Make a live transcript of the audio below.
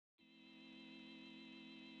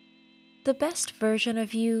The best version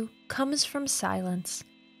of you comes from silence.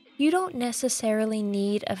 You don't necessarily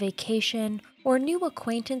need a vacation or new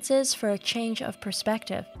acquaintances for a change of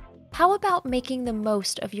perspective. How about making the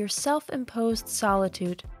most of your self-imposed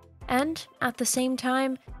solitude and, at the same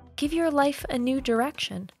time, give your life a new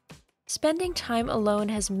direction? Spending time alone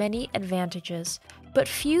has many advantages, but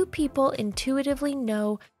few people intuitively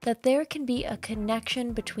know that there can be a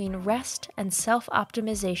connection between rest and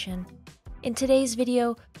self-optimization. In today's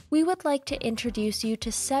video, we would like to introduce you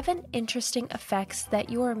to 7 interesting effects that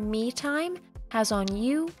your me time has on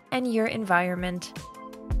you and your environment.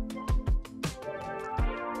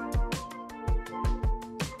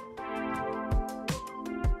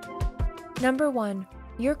 Number 1.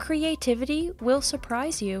 Your creativity will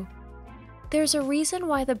surprise you. There's a reason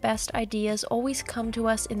why the best ideas always come to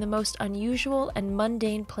us in the most unusual and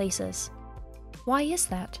mundane places. Why is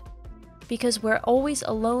that? Because we're always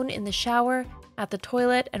alone in the shower, at the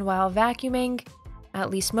toilet, and while vacuuming, at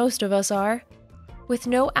least most of us are. With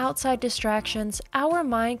no outside distractions, our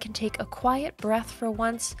mind can take a quiet breath for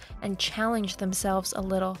once and challenge themselves a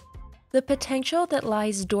little. The potential that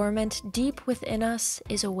lies dormant deep within us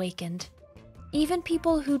is awakened. Even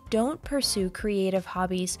people who don't pursue creative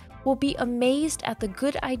hobbies will be amazed at the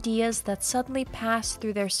good ideas that suddenly pass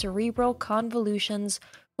through their cerebral convolutions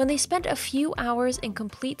when they spent a few hours in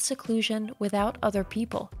complete seclusion without other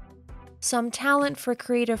people. Some talent for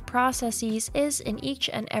creative processes is in each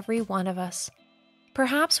and every one of us.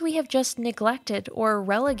 Perhaps we have just neglected or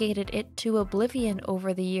relegated it to oblivion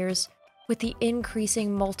over the years with the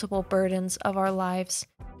increasing multiple burdens of our lives.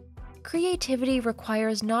 Creativity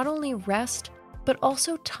requires not only rest, but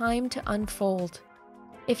also time to unfold.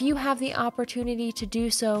 If you have the opportunity to do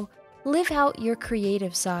so, live out your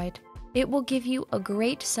creative side. It will give you a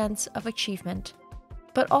great sense of achievement,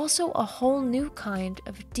 but also a whole new kind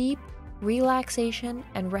of deep relaxation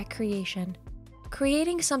and recreation.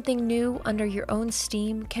 Creating something new under your own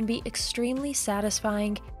steam can be extremely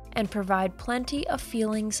satisfying and provide plenty of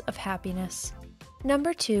feelings of happiness.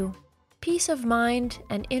 Number 2, peace of mind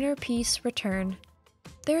and inner peace return.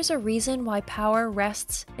 There's a reason why power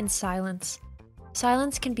rests in silence.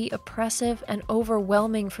 Silence can be oppressive and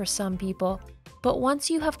overwhelming for some people, but once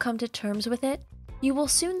you have come to terms with it, you will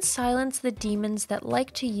soon silence the demons that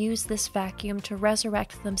like to use this vacuum to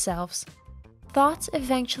resurrect themselves. Thoughts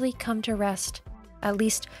eventually come to rest, at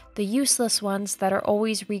least the useless ones that are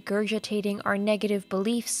always regurgitating our negative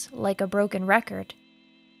beliefs like a broken record.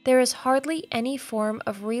 There is hardly any form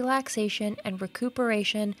of relaxation and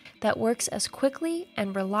recuperation that works as quickly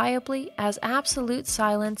and reliably as absolute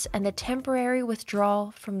silence and the temporary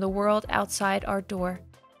withdrawal from the world outside our door.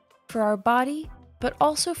 For our body, but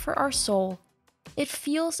also for our soul, it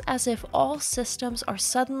feels as if all systems are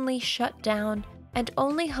suddenly shut down and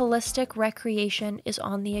only holistic recreation is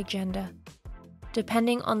on the agenda.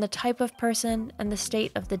 Depending on the type of person and the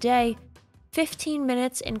state of the day, 15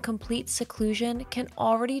 minutes in complete seclusion can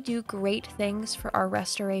already do great things for our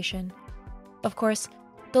restoration. Of course,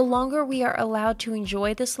 the longer we are allowed to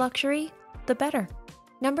enjoy this luxury, the better.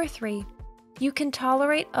 Number 3, you can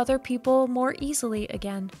tolerate other people more easily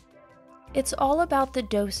again. It's all about the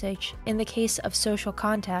dosage in the case of social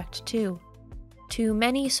contact, too. Too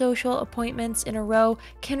many social appointments in a row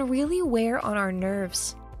can really wear on our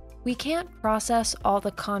nerves. We can't process all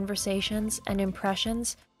the conversations and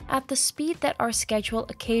impressions at the speed that our schedule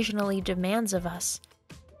occasionally demands of us.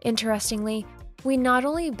 Interestingly, we not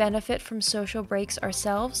only benefit from social breaks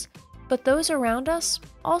ourselves, but those around us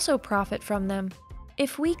also profit from them.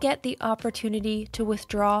 If we get the opportunity to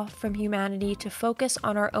withdraw from humanity to focus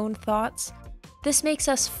on our own thoughts, this makes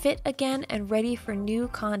us fit again and ready for new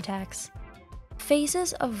contacts.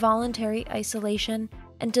 Phases of voluntary isolation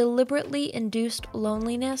and deliberately induced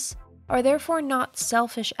loneliness are therefore not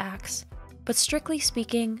selfish acts, but strictly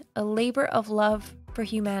speaking, a labor of love for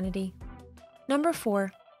humanity. Number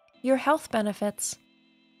 4, your health benefits.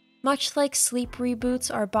 Much like sleep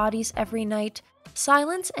reboots our bodies every night,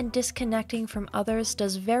 silence and disconnecting from others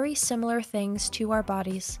does very similar things to our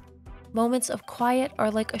bodies. Moments of quiet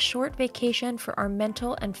are like a short vacation for our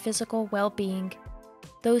mental and physical well-being.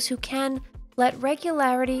 Those who can, let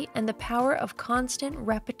regularity and the power of constant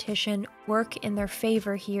repetition work in their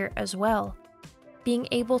favor here as well. Being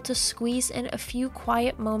able to squeeze in a few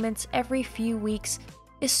quiet moments every few weeks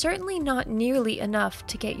is certainly not nearly enough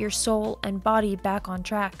to get your soul and body back on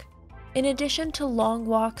track. In addition to long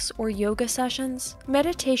walks or yoga sessions,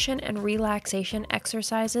 meditation and relaxation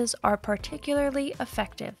exercises are particularly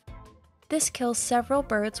effective. This kills several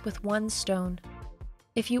birds with one stone.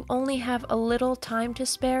 If you only have a little time to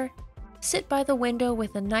spare, sit by the window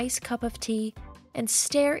with a nice cup of tea and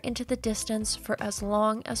stare into the distance for as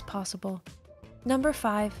long as possible. Number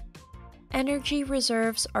 5. Energy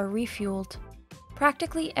reserves are refueled.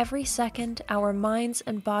 Practically every second, our minds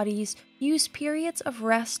and bodies use periods of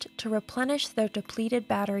rest to replenish their depleted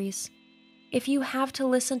batteries. If you have to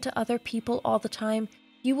listen to other people all the time,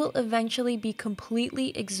 you will eventually be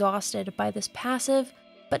completely exhausted by this passive,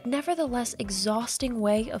 but nevertheless exhausting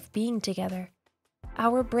way of being together.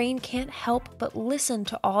 Our brain can't help but listen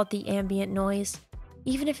to all the ambient noise,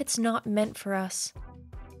 even if it's not meant for us.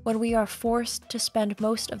 When we are forced to spend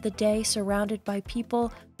most of the day surrounded by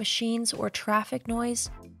people, machines, or traffic noise,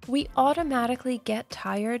 we automatically get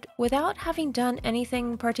tired without having done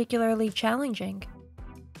anything particularly challenging.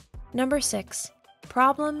 Number 6.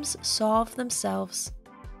 Problems solve themselves.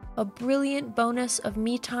 A brilliant bonus of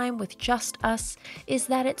me time with just us is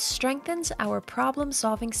that it strengthens our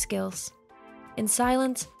problem-solving skills. In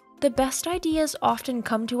silence, the best ideas often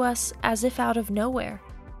come to us as if out of nowhere.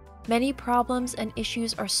 Many problems and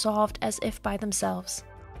issues are solved as if by themselves.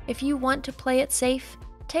 If you want to play it safe,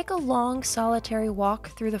 take a long solitary walk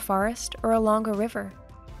through the forest or along a river.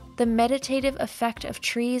 The meditative effect of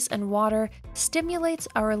trees and water stimulates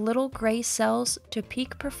our little gray cells to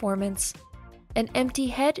peak performance. An empty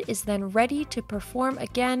head is then ready to perform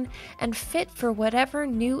again and fit for whatever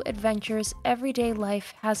new adventures everyday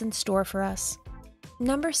life has in store for us.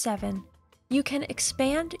 Number 7. You can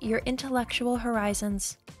expand your intellectual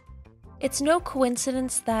horizons. It's no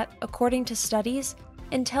coincidence that, according to studies,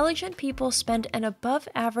 intelligent people spend an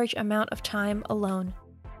above-average amount of time alone.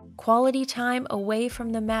 Quality time away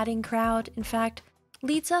from the madding crowd, in fact,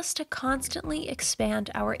 leads us to constantly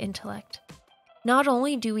expand our intellect. Not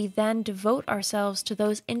only do we then devote ourselves to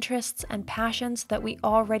those interests and passions that we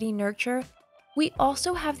already nurture, we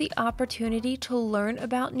also have the opportunity to learn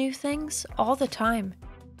about new things all the time.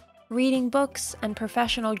 Reading books and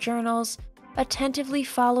professional journals, attentively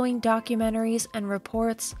following documentaries and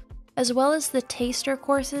reports, as well as the taster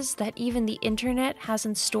courses that even the internet has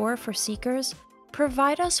in store for seekers,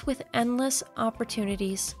 provide us with endless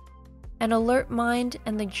opportunities. An alert mind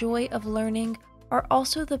and the joy of learning are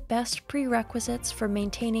also the best prerequisites for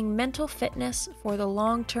maintaining mental fitness for the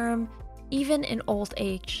long term, even in old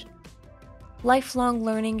age. Lifelong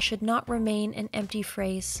learning should not remain an empty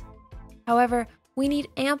phrase. However, we need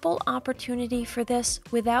ample opportunity for this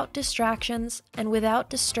without distractions and without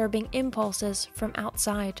disturbing impulses from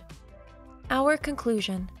outside. Our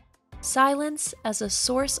conclusion: silence as a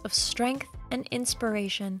source of strength and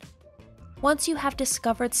inspiration. Once you have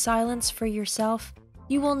discovered silence for yourself,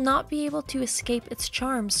 you will not be able to escape its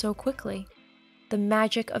charms so quickly. The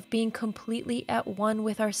magic of being completely at one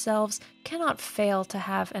with ourselves cannot fail to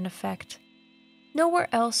have an effect. Nowhere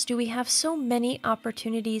else do we have so many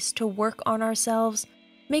opportunities to work on ourselves,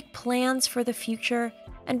 make plans for the future,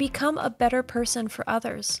 and become a better person for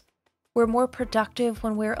others. We're more productive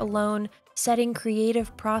when we're alone, setting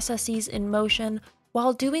creative processes in motion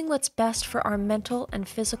while doing what's best for our mental and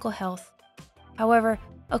physical health. However,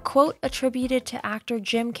 a quote attributed to actor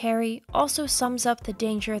Jim Carrey also sums up the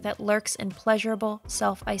danger that lurks in pleasurable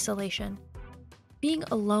self-isolation. Being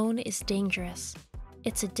alone is dangerous.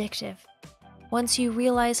 It's addictive. Once you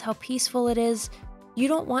realize how peaceful it is, you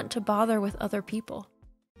don't want to bother with other people.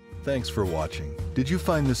 Thanks for watching. Did you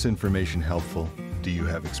find this information helpful? Do you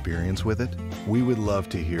have experience with it? We would love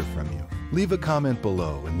to hear from you. Leave a comment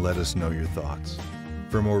below and let us know your thoughts.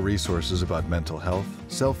 For more resources about mental health,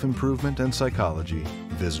 self-improvement, and psychology,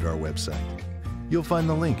 visit our website. You'll find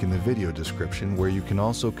the link in the video description where you can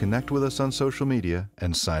also connect with us on social media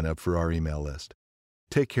and sign up for our email list.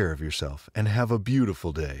 Take care of yourself and have a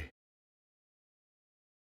beautiful day.